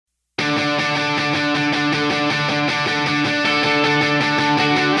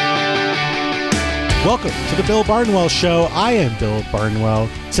Welcome to the Bill Barnwell Show. I am Bill Barnwell.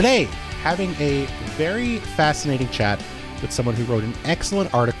 Today, having a very fascinating chat with someone who wrote an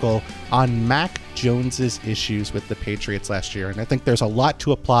excellent article on Mac Jones's issues with the Patriots last year. And I think there's a lot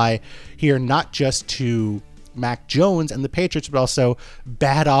to apply here, not just to Mac Jones and the Patriots, but also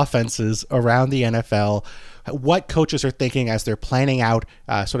bad offenses around the NFL. What coaches are thinking as they're planning out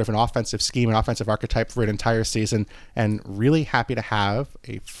sort of an offensive scheme, an offensive archetype for an entire season. And really happy to have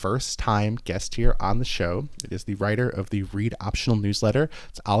a first-time guest here on the show. It is the writer of the Read Optional newsletter.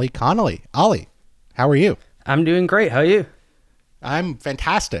 It's Ollie Connolly. Ollie, how are you? I'm doing great. How are you? I'm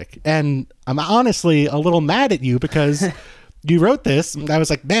fantastic. And I'm honestly a little mad at you because you wrote this. And I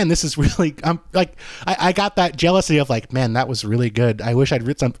was like, man, this is really, I got that jealousy of like, man, that was really good. I wish I'd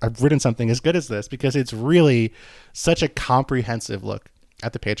written something as good as this, because it's really such a comprehensive look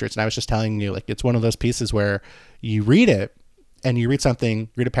at the Patriots. And I was just telling you, like, it's one of those pieces where you read it and you read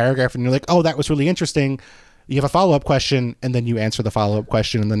a paragraph and you're like, oh, that was really interesting. You have a follow-up question, and then you answer the follow-up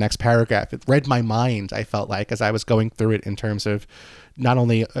question in the next paragraph. It read my mind, I felt like, as I was going through it in terms of not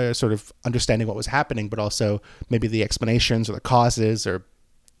only sort of understanding what was happening, but also maybe the explanations or the causes or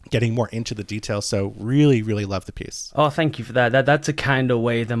getting more into the details. So really, really love the piece. Oh, thank you for that. That's a kinder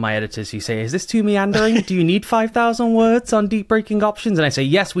way than my editors who say, is this too meandering? Do you need 5,000 words on deep breaking options? And I say,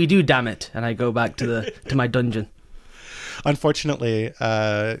 yes, we do, damn it. And I go back to my dungeon. Unfortunately,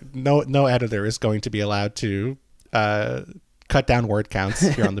 no editor is going to be allowed to cut down word counts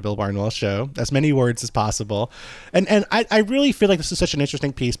here on the Bill Barnwell Show, as many words as possible. And I really feel like this is such an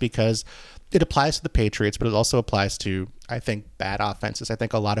interesting piece because it applies to the Patriots, but it also applies to, I think, bad offenses. I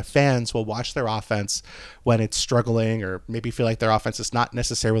think a lot of fans will watch their offense when it's struggling, or maybe feel like their offense is not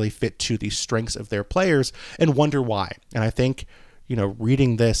necessarily fit to the strengths of their players, and wonder why. And I think,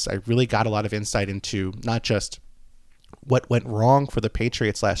 reading this, I really got a lot of insight into not just what went wrong for the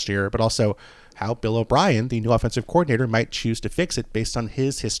Patriots last year, but also how Bill O'Brien, the new offensive coordinator, might choose to fix it based on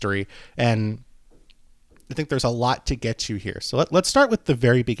his history. And I think there's a lot to get to here. So let's start with the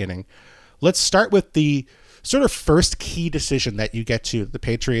very beginning. Let's start with the sort of first key decision that you get to the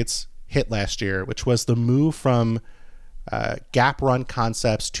Patriots hit last year, which was the move from gap run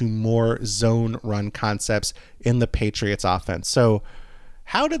concepts to more zone run concepts in the Patriots offense. So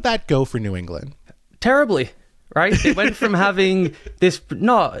how did that go for New England? Terribly. Right? It went from having this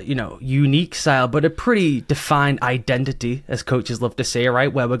not, unique style, but a pretty defined identity, as coaches love to say,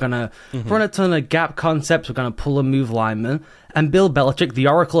 right? Where we're going to run a ton of gap concepts, we're going to pull and move linemen. And Bill Belichick, the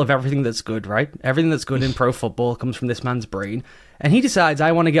oracle of everything that's good, right? Everything that's good in pro football comes from this man's brain. And he decides,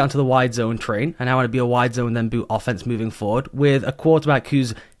 I want to get onto the wide zone train, and I want to be a wide zone, then boot offense moving forward, with a quarterback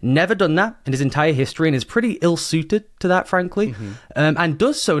who's never done that in his entire history and is pretty ill-suited to that, frankly. And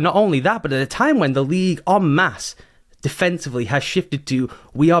does so, not only that, but at a time when the league en masse defensively has shifted to,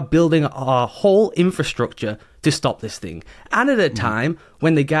 we are building our whole infrastructure to stop this thing. And at a time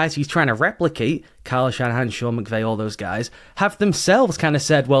when the guys he's trying to replicate, Kyle Shanahan, Sean McVay, all those guys, have themselves kind of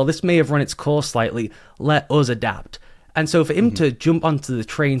said, well, this may have run its course slightly, let us adapt. And so for him to jump onto the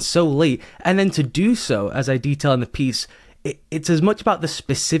train so late, and then to do so, as I detail in the piece, it's as much about the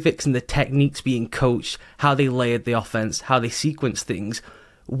specifics and the techniques being coached, how they layered the offense, how they sequence things,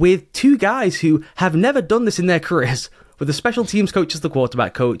 with two guys who have never done this in their careers, with a special teams coach as the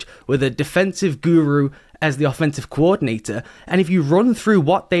quarterback coach, with a defensive guru as the offensive coordinator. And if you run through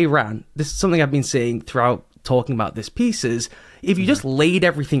what they ran, this is something I've been saying throughout talking about this piece, is if you just laid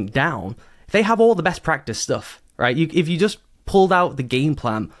everything down, they have all the best practice stuff. Right? If you just pulled out the game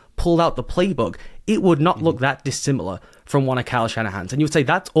plan, pulled out the playbook, it would not look that dissimilar from one of Kyle Shanahan's. And you would say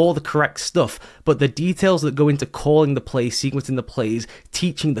that's all the correct stuff, but the details that go into calling the plays, sequencing the plays,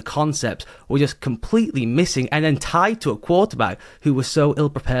 teaching the concepts were just completely missing, and then tied to a quarterback who was so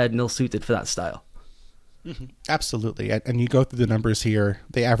ill-prepared and ill-suited for that style. Absolutely. And you go through the numbers here.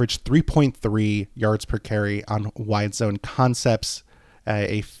 They averaged 3.3 yards per carry on wide zone concepts,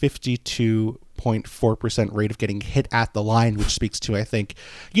 a 52.4% rate of getting hit at the line, which speaks to, I think,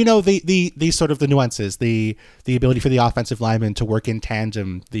 the sort of the nuances, the ability for the offensive lineman to work in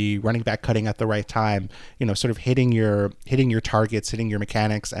tandem, the running back cutting at the right time, sort of hitting your targets, hitting your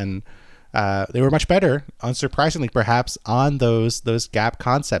mechanics. And they were much better, unsurprisingly perhaps, on those gap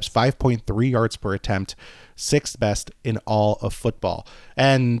concepts. 5.3 yards per attempt, sixth best in all of football.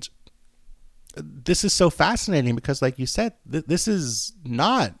 And this is so fascinating because, like you said, this is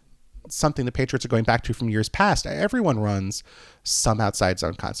not something the Patriots are going back to from years past. Everyone runs some outside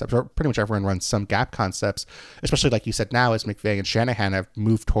zone concepts, or pretty much everyone runs some gap concepts, especially like you said now, as McVay and Shanahan have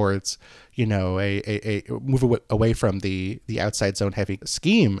moved towards, a move away from the outside zone heavy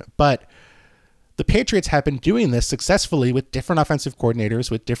scheme. But the Patriots have been doing this successfully with different offensive coordinators,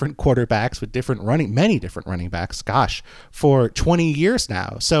 with different quarterbacks, with many different running backs, for 20 years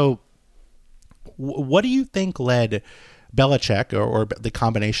now. So what do you think led Belichick or the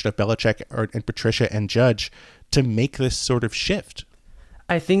combination of Belichick and Patricia and Judge to make this sort of shift?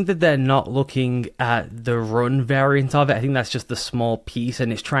 I think that they're not looking at the run variant of it. I think that's just the small piece,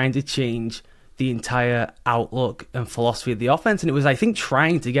 and it's trying to change the entire outlook and philosophy of the offense. And it was, I think,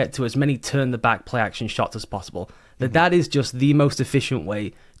 trying to get to as many turn the back play action shots as possible. That is just the most efficient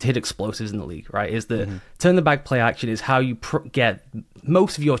way to hit explosives in the league, right? Is the turn the back play action is how you get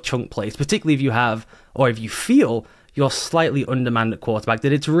most of your chunk plays, particularly if you have, or if you feel you're slightly undermanned at quarterback,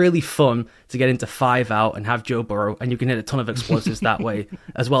 that it's really fun to get into 5 out and have Joe Burrow, and you can hit a ton of explosives that way,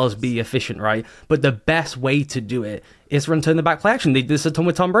 as well as be efficient, right? But the best way to do it is run turn the back play action. They did this a ton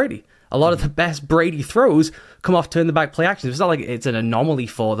with Tom Brady. A lot of the best Brady throws come off turn the back play action. It's not like it's an anomaly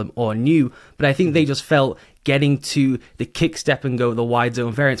for them or new, but I think they just felt getting to the kick step and go the wide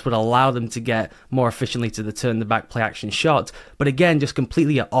zone variants would allow them to get more efficiently to the turn the back play action shot. But again, just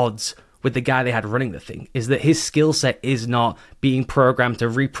completely at odds with the guy they had running the thing, is that his skill set is not being programmed to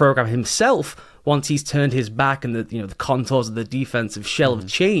reprogram himself once he's turned his back and the contours of the defensive shell have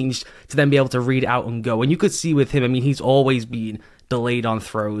changed to then be able to read out and go. And you could see with him, I mean, he's always been delayed on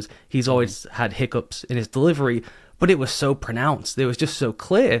throws. He's always had hiccups in his delivery, but it was so pronounced. It was just so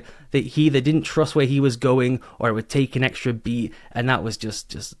clear that he either didn't trust where he was going or it would take an extra beat, and that was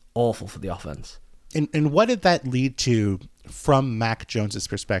just awful for the offense. And what did that lead to from Mac Jones's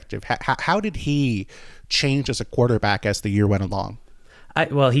perspective? How did he change as a quarterback as the year went along?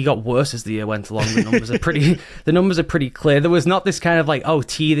 Well, he got worse as the year went along. The numbers are pretty clear. There was not this kind of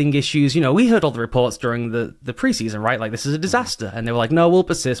teething issues. We heard all the reports during the preseason, right? Like, this is a disaster. And they were like, no, we'll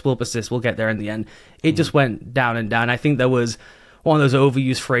persist, we'll get there in the end. It just went down and down. I think there was one of those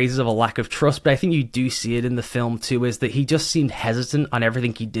overused phrases of a lack of trust, but I think you do see it in the film too, is that he just seemed hesitant on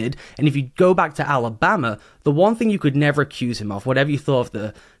everything he did. And if you go back to Alabama, the one thing you could never accuse him of, whatever you thought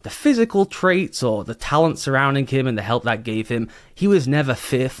of the physical traits or the talent surrounding him and the help that gave him, he was never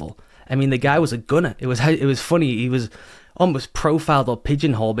fearful. I mean, the guy was a gunner. It was funny. He was almost profiled or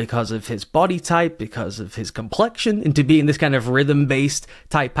pigeonholed because of his body type, because of his complexion, into being this kind of rhythm-based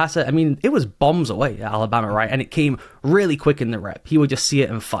type passer. I mean, it was bombs away at Alabama, right? And it came really quick in the rep. He would just see it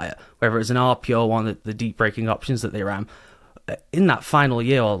and fire, whether it was an RPO, one of the deep breaking options that they ran. In that final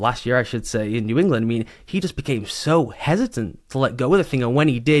year, or last year, I should say, in New England, I mean, he just became so hesitant to let go of the thing. And when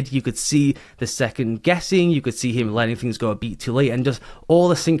he did, you could see the second guessing, you could see him letting things go a beat too late, and just all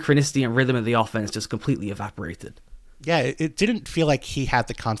the synchronicity and rhythm of the offense just completely evaporated. Yeah, it didn't feel like he had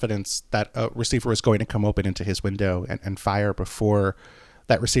the confidence that a receiver was going to come open into his window and fire before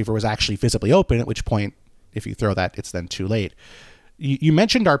that receiver was actually visibly open, at which point, if you throw that, it's then too late. You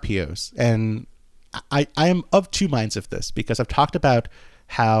mentioned RPOs, and I am of two minds of this, because I've talked about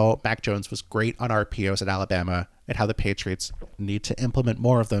how Mac Jones was great on RPOs at Alabama and how the Patriots need to implement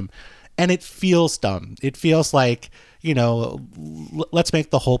more of them. And it feels dumb. It feels like, let's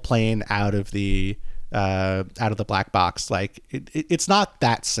make the whole plane out of the black box. Like it's not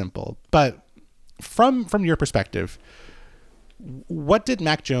that simple. But from your perspective, what did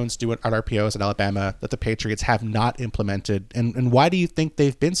Mac Jones do at RPOs at Alabama that the Patriots have not implemented, and why do you think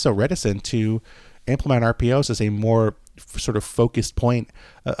they've been so reticent to implement RPOs as a more sort of focused point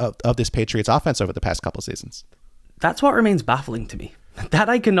of this Patriots offense over the past couple seasons? That's what remains baffling to me. That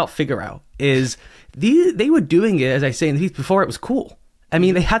I cannot figure out is they were doing it, as I say in the piece before, it was cool. I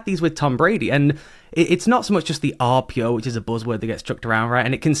mean, they had these with Tom Brady, and it's not so much just the RPO, which is a buzzword that gets chucked around, right?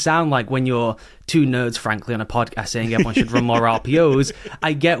 And it can sound like when you're two nerds, frankly, on a podcast saying everyone should run more RPOs.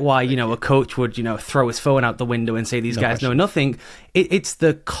 I get why, a coach would, throw his phone out the window and say these guys know nothing. It's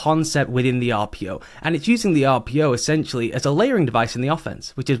the concept within the RPO. And it's using the RPO essentially as a layering device in the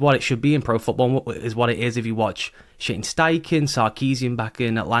offense, which is what it should be in pro football, is what it is if you watch Shane Steichen, Sarkisian back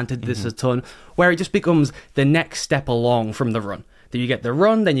in Atlanta did this a ton, where it just becomes the next step along from the run. That you get the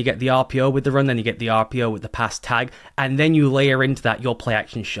run, then you get the RPO with the run, then you get the RPO with the pass tag, and then you layer into that your play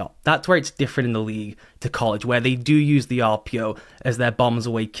action shot. That's where it's different in the league to college, where they do use the RPO as their bombs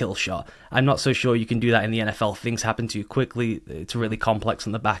away kill shot. I'm not so sure you can do that in the NFL. Things happen too quickly. It's really complex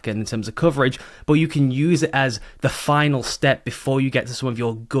on the back end in terms of coverage, but you can use it as the final step before you get to some of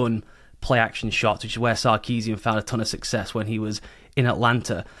your gun play action shots, which is where Sarkisian found a ton of success when he was in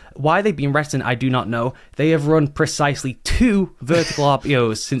Atlanta. Why they've been resting, I do not know. They have run precisely 2 vertical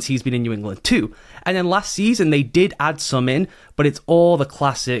RPOs since he's been in New England. 2. And then last season, they did add some in, but it's all the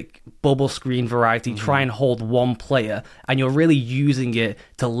classic bubble screen variety, try and hold one player, and you're really using it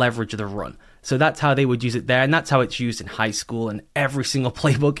to leverage the run. So that's how they would use it there, and that's how it's used in high school and every single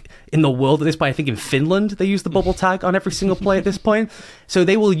playbook in the world at this point. I think in Finland they use the bubble tag on every single play at this point. So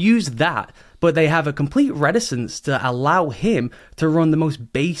they will use that, but they have a complete reticence to allow him to run the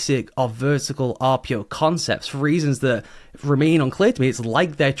most basic of vertical RPO concepts for reasons that remain unclear to me. It's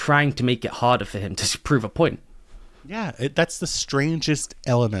like they're trying to make it harder for him to prove a point. Yeah, that's the strangest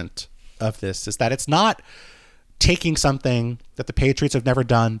element of this, is that it's not taking something that the Patriots have never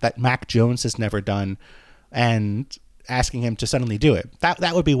done, that Mac Jones has never done, and asking him to suddenly do it.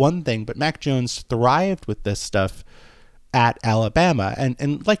 That would be one thing, but Mac Jones thrived with this stuff at Alabama.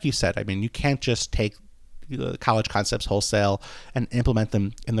 And like you said, I mean, you can't just take college concepts wholesale and implement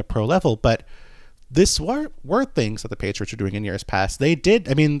them in the pro level, but this were things that the Patriots were doing in years past. They did,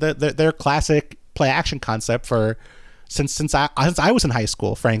 I mean, their classic play action concept for since I was in high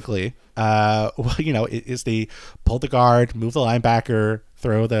school, frankly, is the pull the guard, move the linebacker,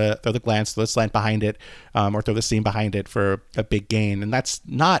 throw the glance, throw the slant behind it, or throw the seam behind it for a big gain. And that's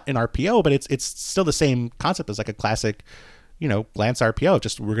not an RPO, but it's still the same concept as like a classic, glance RPO.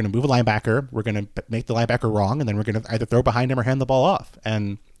 Just we're going to move a linebacker, we're going to make the linebacker wrong, and then we're going to either throw behind him or hand the ball off.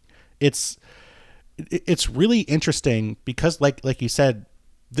 And it's really interesting because like you said,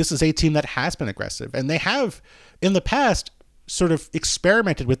 this is a team that has been aggressive, and they have in the past sort of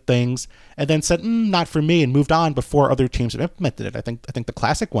experimented with things and then said, not for me, and moved on before other teams have implemented it. I think the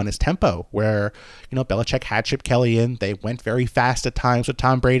classic one is tempo, where, Belichick had Chip Kelly in. They went very fast at times with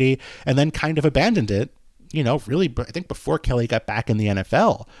Tom Brady and then kind of abandoned it, really, I think before Kelly got back in the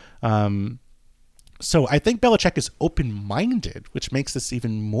NFL. So I think Belichick is open-minded, which makes this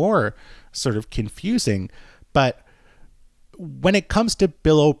even more sort of confusing. But when it comes to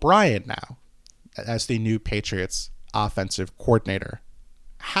Bill O'Brien now as the new Patriots offensive coordinator,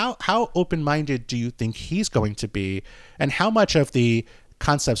 how open-minded do you think he's going to be, and how much of the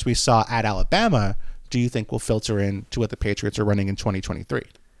concepts we saw at Alabama do you think will filter in to what the Patriots are running in 2023?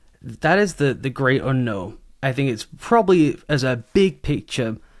 That is the great unknown. I think it's probably, as a big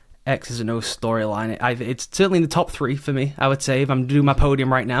picture, X's and O's storyline. It's certainly in the top 3 for me, I would say. If I'm doing my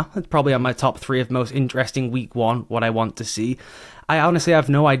podium right now, it's probably on my top 3 of most interesting week 1, what I want to see. I honestly have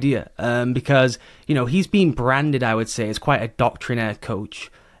no idea, because, he's been branded, I would say, as quite a doctrinaire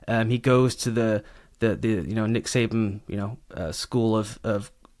coach. He goes to the Nick Saban, school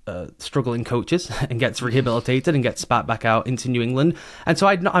of struggling coaches and gets rehabilitated and gets spat back out into New England. And so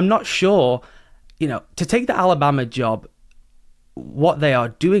I'm not sure, to take the Alabama job, what they are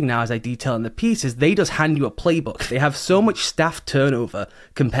doing now, as I detail in the piece, is they just hand you a playbook. They have so much staff turnover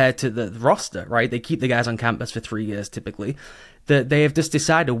compared to the roster, right? They keep the guys on campus for 3 years typically, that they have just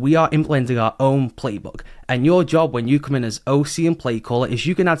decided we are implementing our own playbook. And your job when you come in as OC and play caller is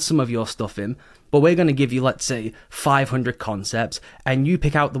you can add some of your stuff in, but we're going to give you, let's say, 500 concepts, and you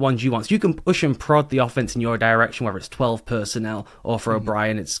pick out the ones you want. So you can push and prod the offense in your direction, whether it's 12 personnel or for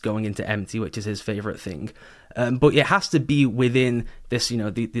O'Brien, it's going into empty, which is his favorite thing. But it has to be within this,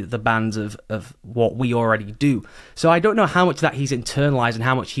 the bands of what we already do. So I don't know how much that he's internalized and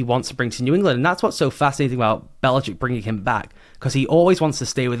how much he wants to bring to New England. And that's what's so fascinating about Belichick bringing him back, because he always wants to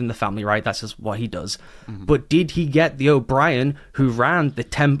stay within the family, right? That's just what he does. Mm-hmm. But did he get the O'Brien who ran the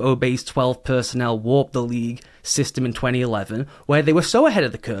tempo-based 12 personnel, warp the league system in 2011, where they were so ahead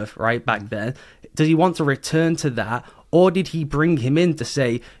of the curve, right, back then? Does he want to return to that? Or did he bring him in to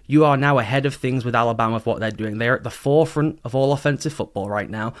say, you are now ahead of things with Alabama with what they're doing? They're at the forefront of all offensive football right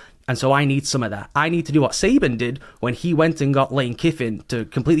now. And so I need some of that. I need to do what Saban did when he went and got Lane Kiffin to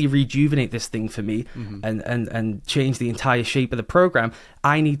completely rejuvenate this thing for me, and change the entire shape of the program.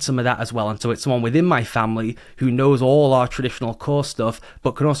 I need some of that as well. And so it's someone within my family who knows all our traditional core stuff,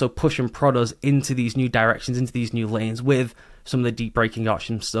 but can also push and prod us into these new directions, into these new lanes with some of the deep breaking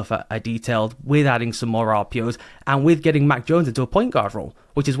option stuff I detailed, with adding some more RPOs, and with getting Mac Jones into a point guard role,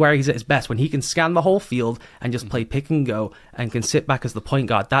 which is where he's at his best, when he can scan the whole field and just play pick and go and can sit back as the point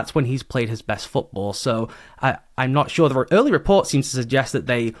guard. That's when he's played his best football. So I'm not sure. The early report seems to suggest that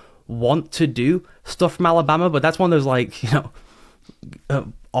they want to do stuff from Alabama, but that's one of those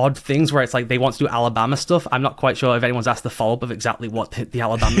odd things where it's like they want to do Alabama stuff. I'm not quite sure if anyone's asked the follow-up of exactly what the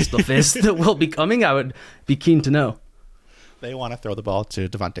Alabama stuff is that will be coming. I would be keen to know. They want to throw the ball to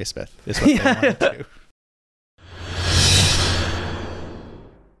Devontae Smith, is what they want to do.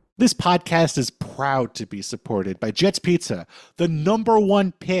 This podcast is proud to be supported by Jets Pizza, the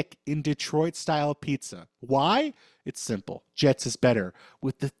 #1 pick in Detroit-style pizza. Why? It's simple. Jets is better.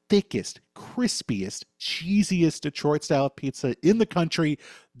 With the thickest, crispiest, cheesiest Detroit-style pizza in the country,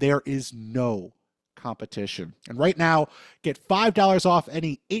 there is no competition. And right now, get $5 off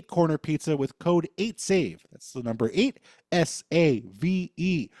any 8-corner pizza with code 8SAVE. That's the number 8,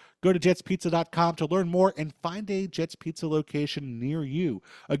 SAVE. Go to jetspizza.com to learn more and find a Jets Pizza location near you.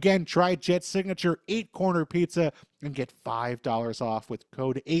 Again, try Jet's signature 8-corner pizza and get $5 off with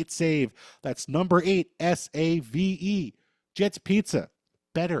code 8SAVE. That's number 8, SAVE. Jet's Pizza.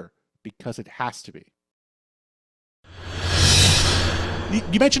 Better because it has to be.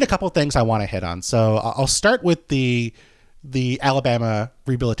 You mentioned a couple of things I want to hit on. So I'll start with the Alabama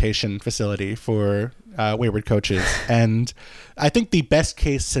rehabilitation facility for wayward coaches. And I think the best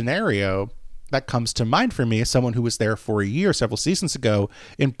case scenario that comes to mind for me is someone who was there for a year, several seasons ago,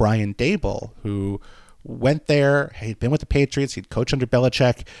 in Brian Daboll, who went there. He'd been with the Patriots. He'd coached under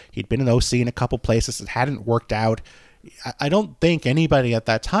Belichick. He'd been an OC in a couple places. It hadn't worked out. I don't think anybody at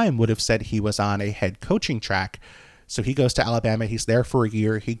that time would have said he was on a head coaching track. So he goes to Alabama. He's there for a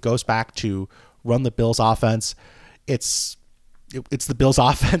year. He goes back to run the Bills offense. It's the Bills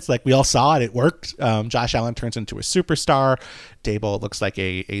offense. Like, we all saw it. It worked. Josh Allen turns into a superstar. Daboll looks like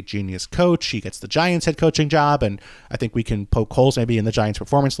a genius coach. He gets the Giants head coaching job. And I think we can poke holes maybe in the Giants'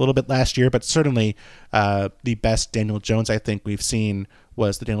 performance a little bit last year, but certainly the best Daniel Jones I think we've seen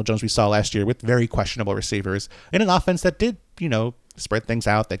was the Daniel Jones we saw last year with very questionable receivers in an offense that did, spread things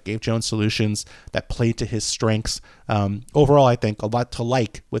out, that gave Jones solutions, that played to his strengths. Overall, I think a lot to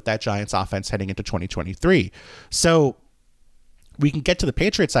like with that Giants offense heading into 2023. So we can get to the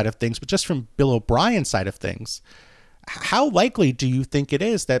Patriots side of things, but just from Bill O'Brien's side of things, how likely do you think it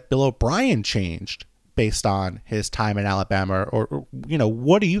is that Bill O'Brien changed based on his time in Alabama? Or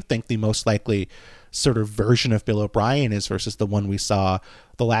what do you think the most likely sort of version of Bill O'Brien is versus the one we saw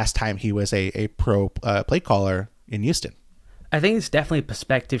the last time he was a pro play caller in Houston? I think it's definitely a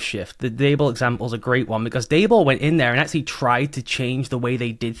perspective shift. The Daboll example is a great one because Daboll went in there and actually tried to change the way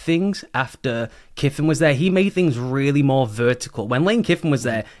they did things after Kiffin was there. He made things really more vertical. When Lane Kiffin was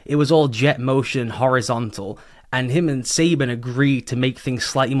there, it was all jet motion, horizontal. And him and Saban agreed to make things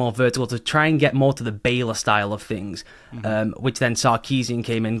slightly more vertical to try and get more to the Baylor style of things, which then Sarkisian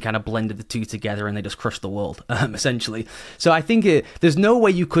came in, kind of blended the two together, and they just crushed the world, essentially. So I think there's no way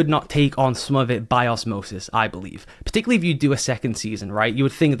you could not take on some of it by osmosis, I believe. Particularly if you do a second season, right? You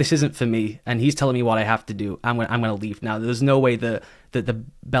would think, this isn't for me, and he's telling me what I have to do. I'm going to leave now. There's no way that the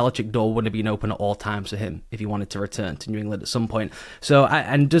Belichick door wouldn't have been open at all times for him if he wanted to return to New England at some point. So,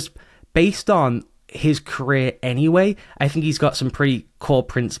 and just based on his career anyway, I think he's got some pretty core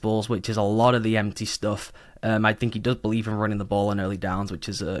principles, which is a lot of the empty stuff. I think he does believe in running the ball on early downs, which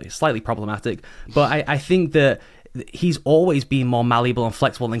is slightly problematic. But I think that he's always been more malleable and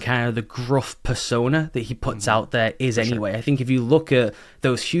flexible than kind of the gruff persona that he puts out there is anyway. Sure. I think if you look at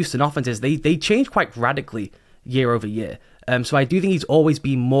those Houston offenses, they change quite radically year over year. So I do think he's always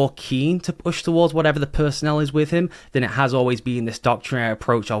been more keen to push towards whatever the personnel is with him than it has always been this doctrinary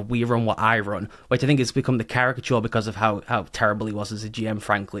approach of we run what I run, which I think has become the caricature because of how terrible he was as a GM,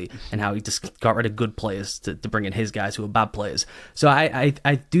 frankly, and how he just got rid of good players to bring in his guys who were bad players. So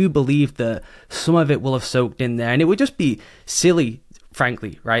I do believe that some of it will have soaked in there, and it would just be silly,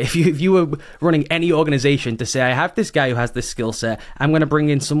 frankly, right? If you were running any organization to say, I have this guy who has this skill set, I'm going to bring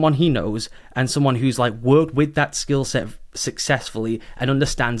in someone he knows and someone who's like worked with that skill set successfully and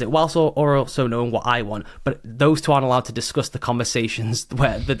understands it, whilst also knowing what I want, but those two aren't allowed to discuss the conversations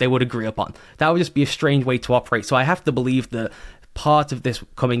that they would agree upon. That would just be a strange way to operate. So I have to believe that part of this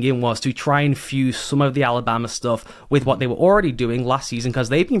coming in was to try and fuse some of the Alabama stuff with what they were already doing last season, because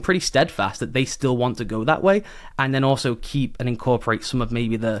they've been pretty steadfast that they still want to go that way, and then also keep and incorporate some of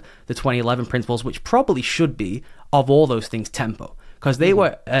maybe the 2011 principles, which probably should be, of all those things, tempo, because they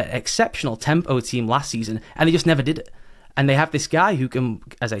were an exceptional tempo team last season and they just never did it. And they have this guy who can,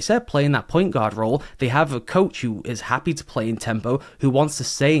 as I said, play in that point guard role. They have a coach who is happy to play in tempo, who wants to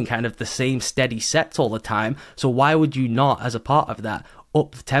stay in kind of the same steady sets all the time. So why would you not, as a part of that,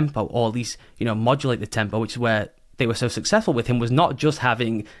 up the tempo, or at least, modulate the tempo, which is where they were so successful with him, was not just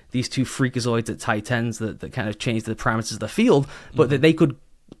having these two freakazoids at tight ends that kind of changed the parameters of the field, but that they could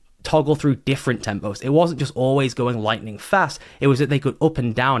toggle through different tempos. It wasn't just always going lightning fast. It was that they could up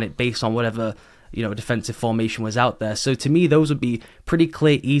and down it based on whatever defensive formation was out there. So to me, those would be pretty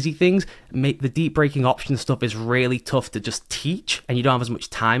clear, easy things. The deep breaking option stuff is really tough to just teach, and you don't have as much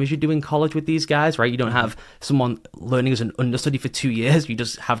time as you do in college with these guys, right? You don't have someone learning as an understudy for 2 years. You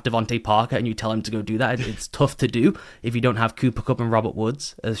just have Devontae Parker and you tell him to go do that. It's tough to do if you don't have Cooper Kupp and Robert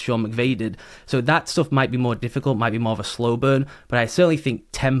Woods, as Sean McVay did. So that stuff might be more difficult, might be more of a slow burn, but I certainly think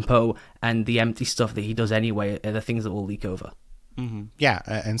tempo and the empty stuff that he does anyway are the things that will leak over. Yeah,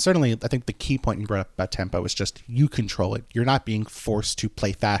 and certainly I think the key point you brought up about tempo is just you control it. You're not being forced to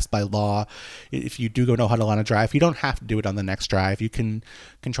play fast by law. If you do go no huddle on a drive, you don't have to do it on the next drive. You can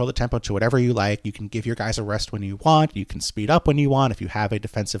control the tempo to whatever you like. You can give your guys a rest when you want. You can speed up when you want if you have a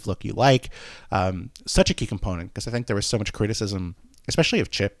defensive look you like. Such a key component, because I think there was so much criticism, especially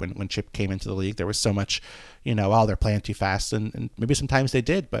of Chip when Chip came into the league. There was so much, oh, they're playing too fast, and maybe sometimes they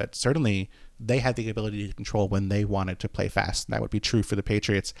did, but certainly they had the ability to control when they wanted to play fast. And that would be true for the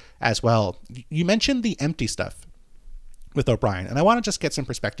Patriots as well. You mentioned the empty stuff with O'Brien, and I want to just get some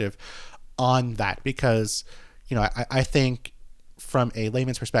perspective on that because, I think from a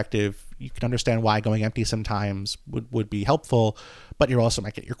layman's perspective, you can understand why going empty sometimes would be helpful, but you also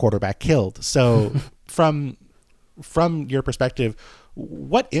might get your quarterback killed. So from your perspective,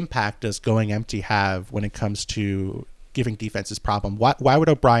 what impact does going empty have when it comes to giving defenses problem? Why would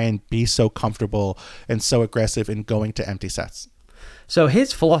O'Brien be so comfortable and so aggressive in going to empty sets? So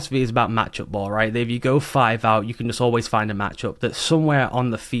his philosophy is about matchup ball, right? If you go 5 out, you can just always find a matchup that somewhere on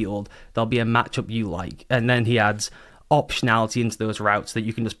the field, there'll be a matchup you like. And then he adds optionality into those routes that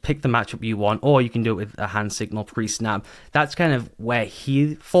you can just pick the matchup you want, or you can do it with a hand signal pre-snap. That's kind of where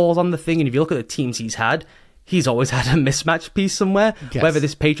he falls on the thing. And if you look at the teams he's always had a mismatch piece somewhere. Yes. Whether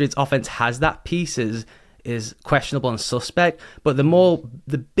this Patriots offense has that piece is questionable and suspect, but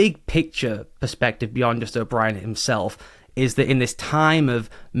the big picture perspective beyond just O'Brien himself is that in this time of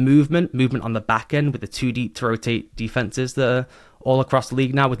movement on the back end with the too deep to rotate defenses that are all across the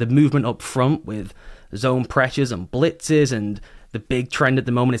league now, with the movement up front with zone pressures and blitzes, and the big trend at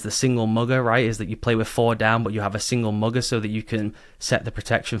the moment is the single mugger, right? Is that you play with 4 down, but you have a single mugger so that you can set the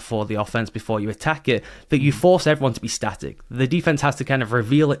protection for the offense before you attack it, that you force everyone to be static. The defense has to kind of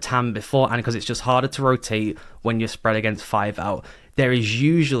reveal its hand beforehand because it's just harder to rotate when you're spread against 5 out. There is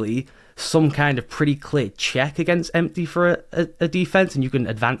usually some kind of pretty clear check against empty for a defense, and you can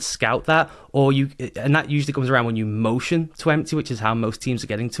advance scout that, and that usually comes around when you motion to empty, which is how most teams are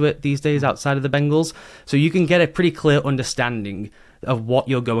getting to it these days outside of the Bengals. So you can get a pretty clear understanding of what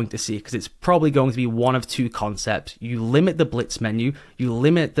you're going to see, because it's probably going to be one of 2 concepts. You limit the blitz menu, you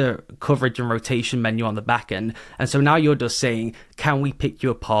limit the coverage and rotation menu on the back end, and so now you're just saying, can we pick you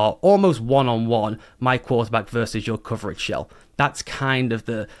apart almost one-on-one, my quarterback versus your coverage shell? That's kind of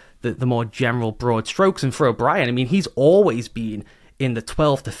the more general broad strokes. And for O'Brien, I mean, he's always been in the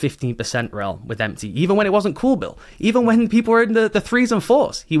 12 to 15% realm with empty, even when it wasn't cool, Bill. Even when people were in the 3s and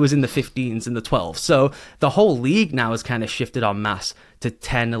 4s, he was in the 15s and the 12s. So the whole league now has kind of shifted en masse to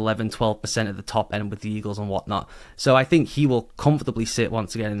 10, 11, 12% at the top end with the Eagles and whatnot. So I think he will comfortably sit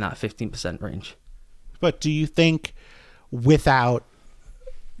once again in that 15% range. But do you think without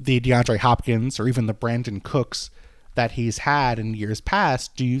the DeAndre Hopkins or even the Brandon Cooks that he's had in years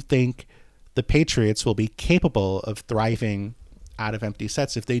past, do you think the Patriots will be capable of thriving out of empty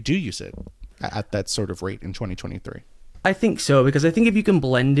sets if they do use it at that sort of rate in 2023? I think so, because I think if you can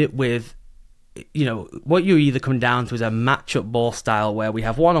blend it with, what you either come down to is a matchup ball style where we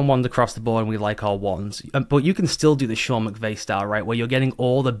have one-on-ones across the board and we like our ones, but you can still do the Sean McVay style, right, where you're getting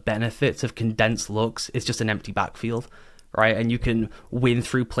all the benefits of condensed looks. It's just an empty backfield, right? And you can win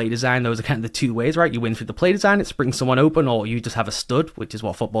through play design. Those are kind of the 2 ways, right? You win through the play design, it springs someone open, or you just have a stud, which is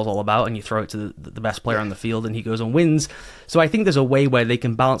what football's all about, and you throw it to the best player on the field and he goes and wins. So I think there's a way where they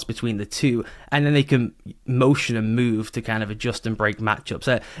can balance between the 2, and then they can motion and move to kind of adjust and break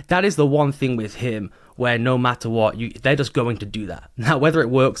matchups. That is the one thing with him where no matter what, they're just going to do that. Now, whether it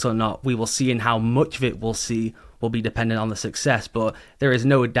works or not, we will see, and how much of it we'll see will be dependent on the success, but there is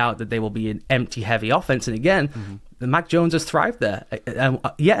no doubt that they will be an empty heavy offense. And again, the Mac Jones has thrived there.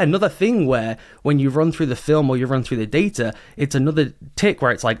 Yet another thing where when you run through the film or you run through the data, it's another tick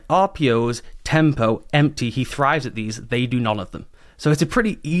where it's like RPOs, tempo, empty. He thrives at these. They do none of them. So it's a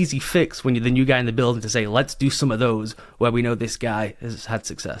pretty easy fix when you're the new guy in the building to say, let's do some of those where we know this guy has had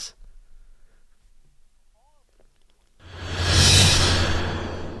success.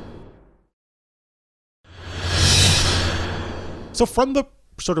 So from the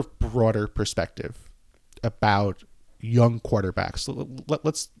sort of broader perspective about young quarterbacks,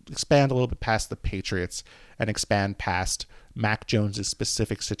 let's expand a little bit past the Patriots and expand past Mac Jones'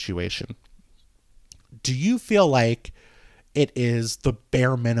 specific situation. Do you feel like it is the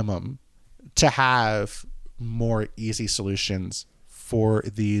bare minimum to have more easy solutions for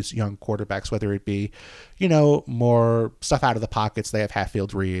these young quarterbacks, whether it be, more stuff out of the pockets, they have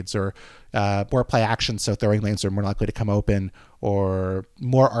half-field reads, or more play action, so throwing lanes are more likely to come open, or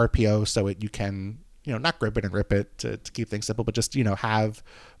more RPO so you can, not grip it and rip it to keep things simple, but just, have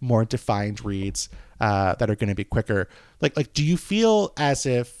more defined reads that are going to be quicker. Like, do you feel as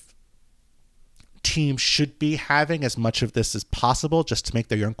if teams should be having as much of this as possible just to make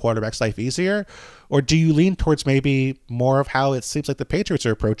their young quarterback's life easier? Or do you lean towards maybe more of how it seems like the Patriots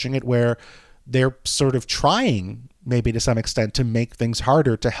are approaching it, where they're sort of trying maybe to some extent to make things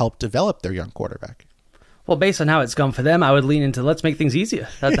harder to help develop their young quarterback? Well, based on how it's gone for them, I would lean into let's make things easier.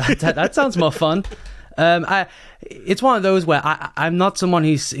 That sounds more fun. It's one of those where I'm not someone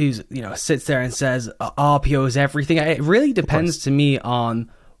who's sits there and says RPO is everything. It really depends to me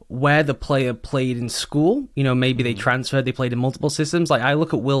on where the player played in school. Maybe they transferred, they played in multiple systems. Like, I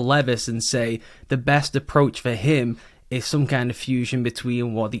look at Will Levis and say the best approach for him is some kind of fusion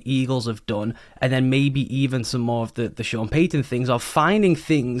between what the Eagles have done and then maybe even some more of the Sean Payton things, of finding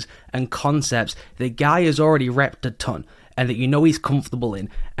things and concepts the guy has already repped a ton and that he's comfortable in,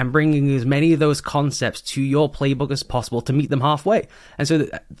 and bringing as many of those concepts to your playbook as possible to meet them halfway. And so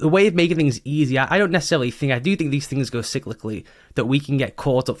the way of making things easy, I don't necessarily think, I do think these things go cyclically, that we can get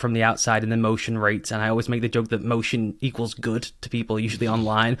caught up from the outside in the motion rates. And I always make the joke that motion equals good to people, usually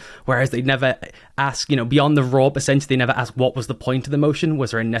online, whereas they never ask, beyond the raw percentage, they never ask what was the point of the motion?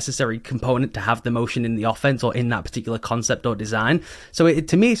 Was there a necessary component to have the motion in the offense or in that particular concept or design? So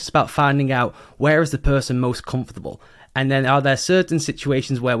to me, it's just about finding out where is the person most comfortable. And then are there certain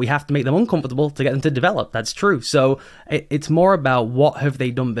situations where we have to make them uncomfortable to get them to develop? That's true. So it's more about what have they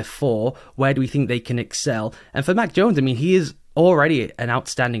done before? Where do we think they can excel? And for Mac Jones, he is already an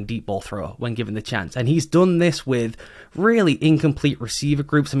outstanding deep ball thrower when given the chance. And he's done this with really incomplete receiver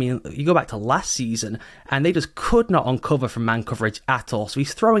groups. You go back to last season and they just could not uncover from man coverage at all. So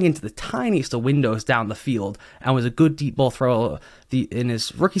he's throwing into the tiniest of windows down the field and was a good deep ball thrower. In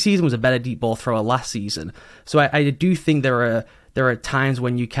his rookie season was a better deep ball thrower last season. So I do think there are times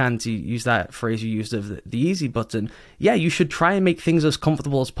when you can, to use that phrase you used of the easy button, you should try and make things as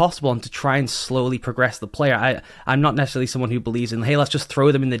comfortable as possible and to try and slowly progress the player. I'm not necessarily someone who believes in, hey, let's just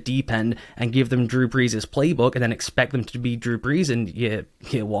throw them in the deep end and give them Drew Brees' playbook and then expect them to be Drew Brees in year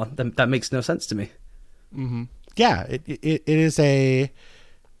one. That makes no sense to me. Mm-hmm. Yeah, it is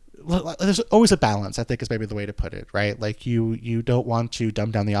there's always a balance, I think is maybe the way to put it, right? Like you don't want to dumb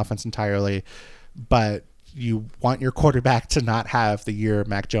down the offense entirely, but you want your quarterback to not have the year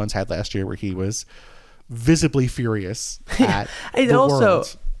Mac Jones had last year where he was visibly furious at the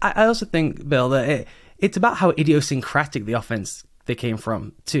world. I also think, Bill, that it's about how idiosyncratic the offense they came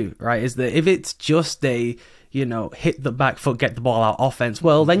from too, right? Is that if it's just a, hit the back foot, get the ball out offense,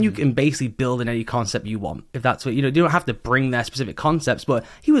 well, then you can basically build in any concept you want. If that's what, you don't have to bring their specific concepts, but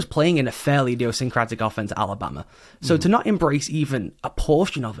he was playing in a fairly idiosyncratic offense at Alabama. So to not embrace even a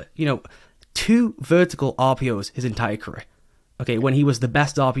portion of it, 2 vertical RPOs his entire career. Okay, when he was the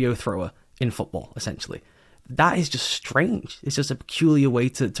best RPO thrower in football, essentially. That is just strange. It's just a peculiar way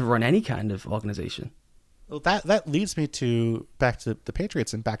to run any kind of organization. Well, that leads me back to the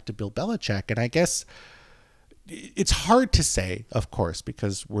Patriots and back to Bill Belichick. And I guess it's hard to say, of course,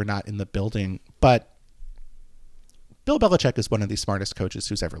 because we're not in the building, but Bill Belichick is one of the smartest coaches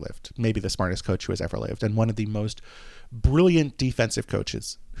who's ever lived, maybe the smartest coach who has ever lived, and one of the most brilliant defensive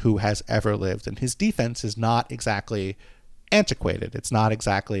coaches who has ever lived. And his defense is not exactly antiquated. It's not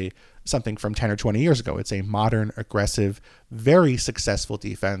exactly something from 10 or 20 years ago. It's a modern, aggressive, very successful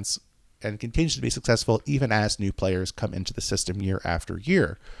defense and continues to be successful even as new players come into the system year after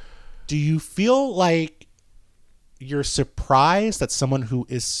year. Do you feel like you're surprised that someone who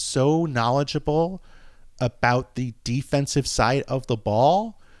is so knowledgeable about the defensive side of the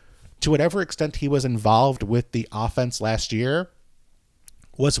ball, to whatever extent he was involved with the offense last year,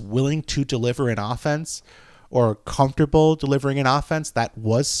 was willing to deliver an offense or comfortable delivering an offense that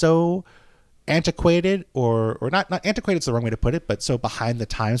was so antiquated or not antiquated is the wrong way to put it, but so behind the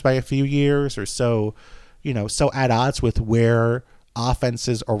times by a few years, or so at odds with where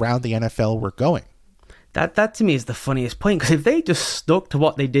offenses around the NFL were going? That to me is the funniest point, because if they just stuck to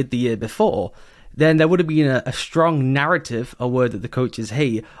what they did the year before, then there would have been a strong narrative, a word that the coaches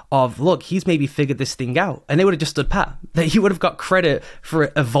hate, of, look, he's maybe figured this thing out. And they would have just stood pat. That he would have got credit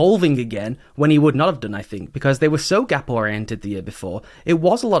for evolving again when he would not have done, I think, because they were so gap-oriented the year before. It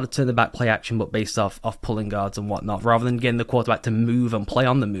was a lot of turn-the-back play action, but based off pulling guards and whatnot, rather than getting the quarterback to move and play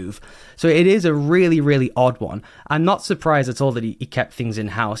on the move. So it is a really, really odd one. I'm not surprised at all that he kept things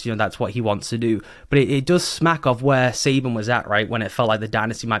in-house. That's what he wants to do. But it does smack of where Saban was at, right, when it felt like the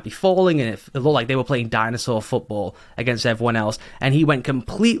dynasty might be falling, and it looked like they were playing dinosaur football against everyone else, and he went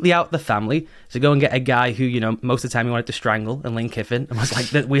completely out the family to go and get a guy who, most of the time he wanted to strangle, and Lane Kiffin, and was like,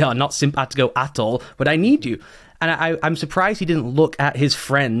 that we are not simpatico at all, but I need you. And I'm surprised he didn't look at his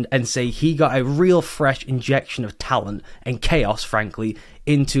friend and say he got a real fresh injection of talent and chaos, frankly,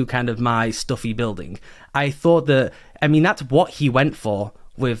 into kind of my stuffy building. I thought that, that's what he went for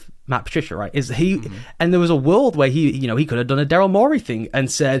with Matt Patricia, right? Is he? And there was a world where he could have done a Daryl Morey thing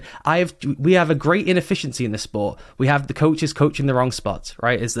and said, we have a great inefficiency in this sport. We have the coaches coaching the wrong spots,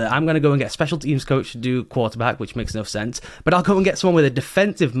 right? Is that I'm going to go and get a special teams coach to do quarterback, which makes no sense, but I'll go and get someone with a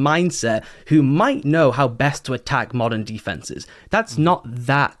defensive mindset who might know how best to attack modern defenses. That's not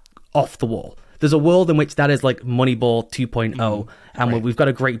that off the wall. There's a world in which that is like Moneyball 2.0, and we've got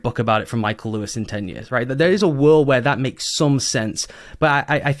a great book about it from Michael Lewis in 10 years, right? There is a world where that makes some sense, but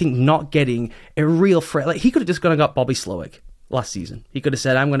I think not getting a real threat, like he could have just gone and got Bobby Slowick last season. He could have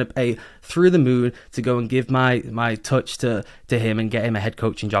said, I'm going to pay through the moon to go and give my touch to him and get him a head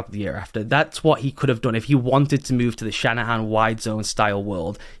coaching job the year after. That's what he could have done. If he wanted to move to the Shanahan wide zone style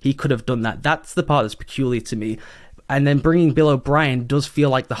world, he could have done that. That's the part that's peculiar to me. And then bringing Bill O'Brien does feel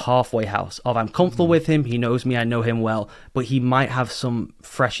like the halfway house of I'm comfortable with him, he knows me, I know him well, but he might have some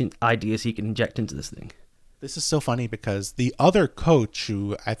fresh ideas he can inject into this thing. This is so funny because the other coach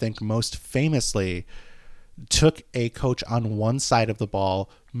who I think most famously took a coach on one side of the ball,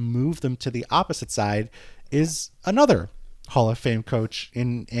 moved them to the opposite side, is another Hall of Fame coach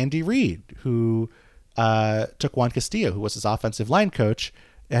in Andy Reid, who took Juan Castillo, who was his offensive line coach,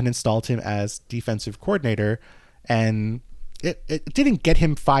 and installed him as defensive coordinator. And it didn't get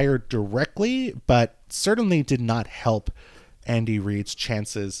him fired directly, but certainly did not help Andy Reid's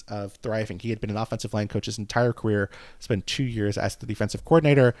chances of thriving. He had been an offensive line coach his entire career, spent 2 years as the defensive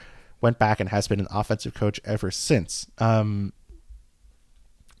coordinator, went back and has been an offensive coach ever since. Andy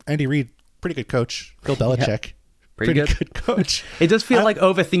Reid, pretty good coach. Bill Belichick, pretty good coach. It does feel like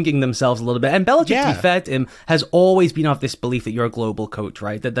overthinking themselves a little bit. And Belichick, to be fair to him, has always been of this belief that you're a global coach,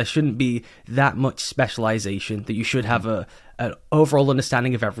 right? That there shouldn't be that much specialization, that you should have an overall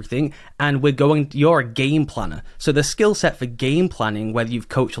understanding of everything. And you're a game planner. So the skill set for game planning, whether you've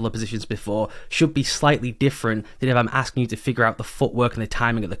coached all the positions before, should be slightly different than if I'm asking you to figure out the footwork and the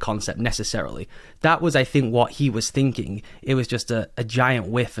timing of the concept necessarily. That was, I think, what he was thinking. It was just a giant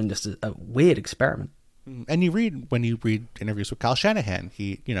whiff and just a weird experiment. And when you read interviews with Kyle Shanahan,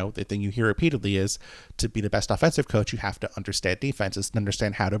 the thing you hear repeatedly is to be the best offensive coach, you have to understand defenses and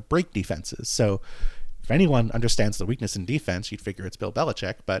understand how to break defenses. So if anyone understands the weakness in defense, you'd figure it's Bill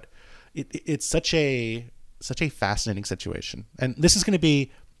Belichick, but it's such a fascinating situation. And this is going to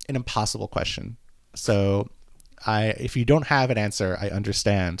be an impossible question. So if you don't have an answer, I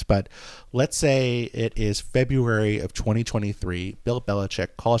understand, but let's say it is February of 2023. Bill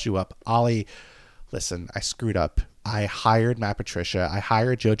Belichick calls you up. Ollie, listen, I screwed up. I hired Matt Patricia. I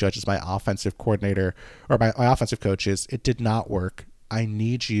hired Joe Judge as my offensive coordinator or my offensive coaches. It did not work. I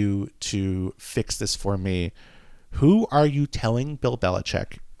need you to fix this for me. Who are you telling Bill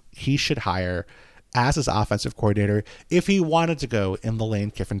Belichick he should hire as his offensive coordinator if he wanted to go in the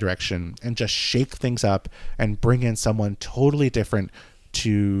Lane Kiffin direction and just shake things up and bring in someone totally different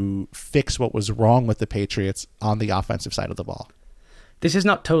to fix what was wrong with the Patriots on the offensive side of the ball? This is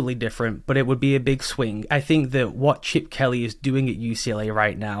not totally different, but it would be a big swing. I think that what Chip Kelly is doing at UCLA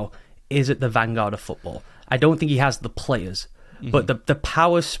right now is at the vanguard of football. I don't think he has the players, but the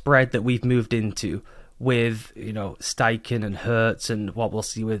power spread that we've moved into with, Steichen and Hurts and what we'll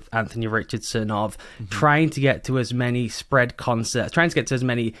see with Anthony Richardson of trying to get to as many spread concepts, trying to get to as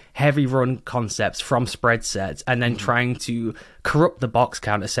many heavy run concepts from spread sets, and then trying to corrupt the box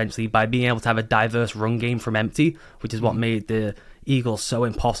count essentially by being able to have a diverse run game from empty, which is what made the Eagles so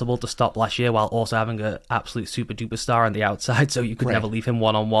impossible to stop last year while also having an absolute super duper star on the outside, so you could never leave him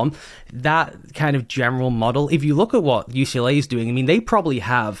one-on-one. That kind of general model, if you look at what UCLA is doing, I mean, they probably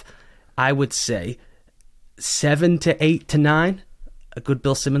have, I would say, 7 to 8 to 9, a good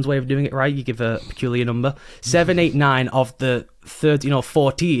Bill Simmons way of doing it, right? You give a peculiar number. 7, 8, 9 of the 13 or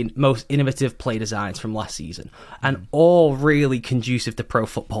 14 most innovative play designs from last season, and all really conducive to pro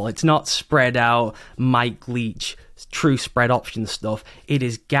football. It's not spread out Mike Leach true spread option stuff. It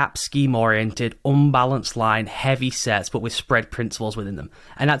is gap scheme oriented, unbalanced line, heavy sets, but with spread principles within them.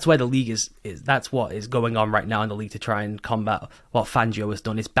 And that's where the league is that's what is going on right now in the league to try and combat what Fangio has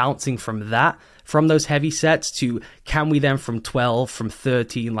done. Is bouncing from those heavy sets to, can we then from 12, from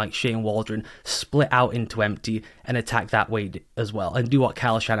 13, like Shane Waldron, split out into empty and attack that way as well, and do what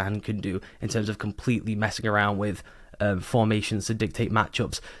Kyle Shanahan can do in terms of completely messing around with formations to dictate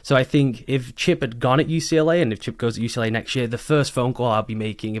matchups. So I think if Chip had gone at UCLA, and if Chip goes at UCLA next year, the first phone call I'll be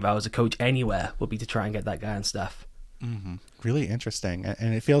making if I was a coach anywhere would be to try and get that guy on staff. Really interesting.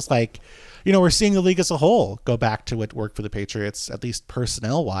 And it feels like, we're seeing the league as a whole go back to what worked for the Patriots, at least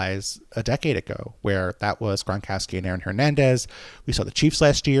personnel-wise, a decade ago, where that was Gronkowski and Aaron Hernandez. We saw the Chiefs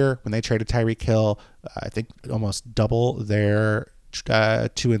last year when they traded Tyreek Hill, I think almost double their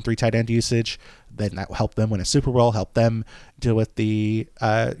 2 and 3 tight end usage. Then that will help them win a Super Bowl, help them deal with the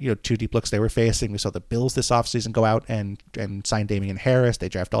 2 deep looks they were facing. We saw the Bills this offseason go out and sign Damian Harris. They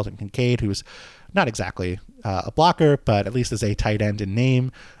draft Dalton Kincaid, who's not exactly a blocker, but at least is a tight end in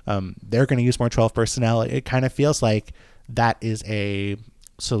name. They're going to use more 12 personnel. It kind of feels like that is a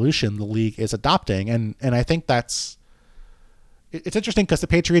solution the league is adopting. And I think it's interesting because the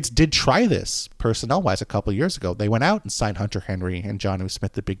Patriots did try this personnel-wise a couple of years ago. They went out and signed Hunter Henry and Jonnu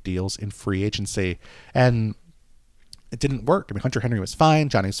Smith, the big deals in free agency, and it didn't work. I mean, Hunter Henry was fine.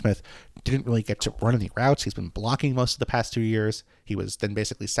 Jonnu Smith didn't really get to run any routes. He's been blocking most of the past 2 years. He was then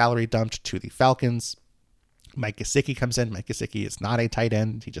basically salary dumped to the Falcons. Mike Gesicki comes in. Mike Gesicki is not a tight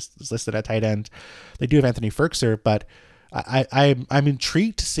end. He just is listed at tight end. They do have Anthony Firkser, but I'm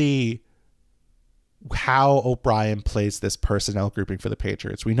intrigued to see how O'Brien plays this personnel grouping for the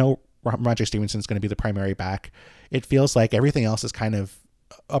Patriots. We know Roger Stevenson is going to be the primary back. It feels like everything else is kind of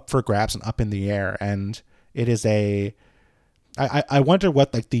up for grabs and up in the air. And it is I wonder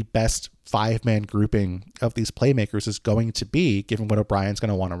what like the best 5-man grouping of these playmakers is going to be, given what O'Brien's going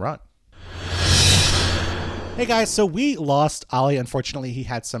to want to run. Hey guys, so we lost Ollie. Unfortunately, he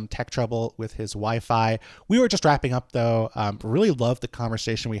had some tech trouble with his Wi-Fi. We were just wrapping up though. Really loved the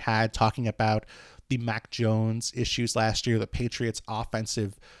conversation we had talking about the Mac Jones issues last year, the Patriots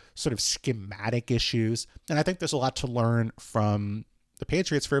offensive sort of schematic issues. And I think there's a lot to learn from the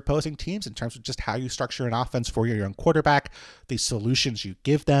Patriots for opposing teams in terms of just how you structure an offense for your young quarterback, the solutions you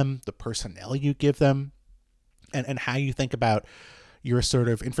give them, the personnel you give them, and how you think about your sort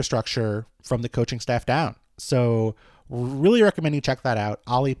of infrastructure from the coaching staff down. So really recommend you check that out.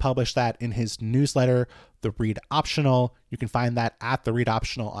 Ollie published that in his newsletter, The Read Optional. You can find that at The Read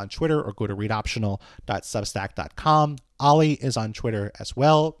Optional on Twitter or go to readoptional.substack.com. Ollie is on Twitter as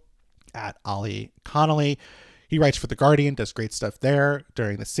well, at Ollie Connolly. He writes for The Guardian, does great stuff there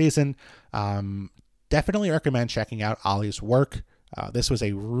during the season. Definitely recommend checking out Ollie's work. This was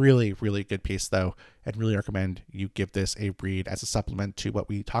a really, really good piece, though, and really recommend you give this a read as a supplement to what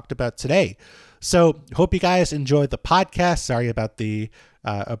we talked about today. So hope you guys enjoyed the podcast. Sorry about the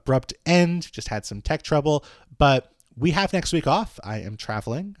abrupt end. Just had some tech trouble, but we have next week off. I am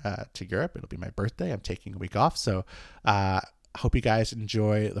traveling to Europe. It'll be my birthday. I'm taking a week off. So hope you guys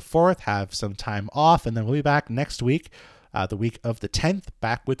enjoy the 4th, have some time off, and then we'll be back next week. The week of the 10th,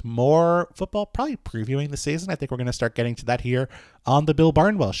 back with more football, probably previewing the season. I think we're going to start getting to that here on the Bill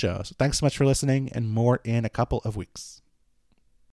Barnwell Show. So thanks so much for listening, and more in a couple of weeks.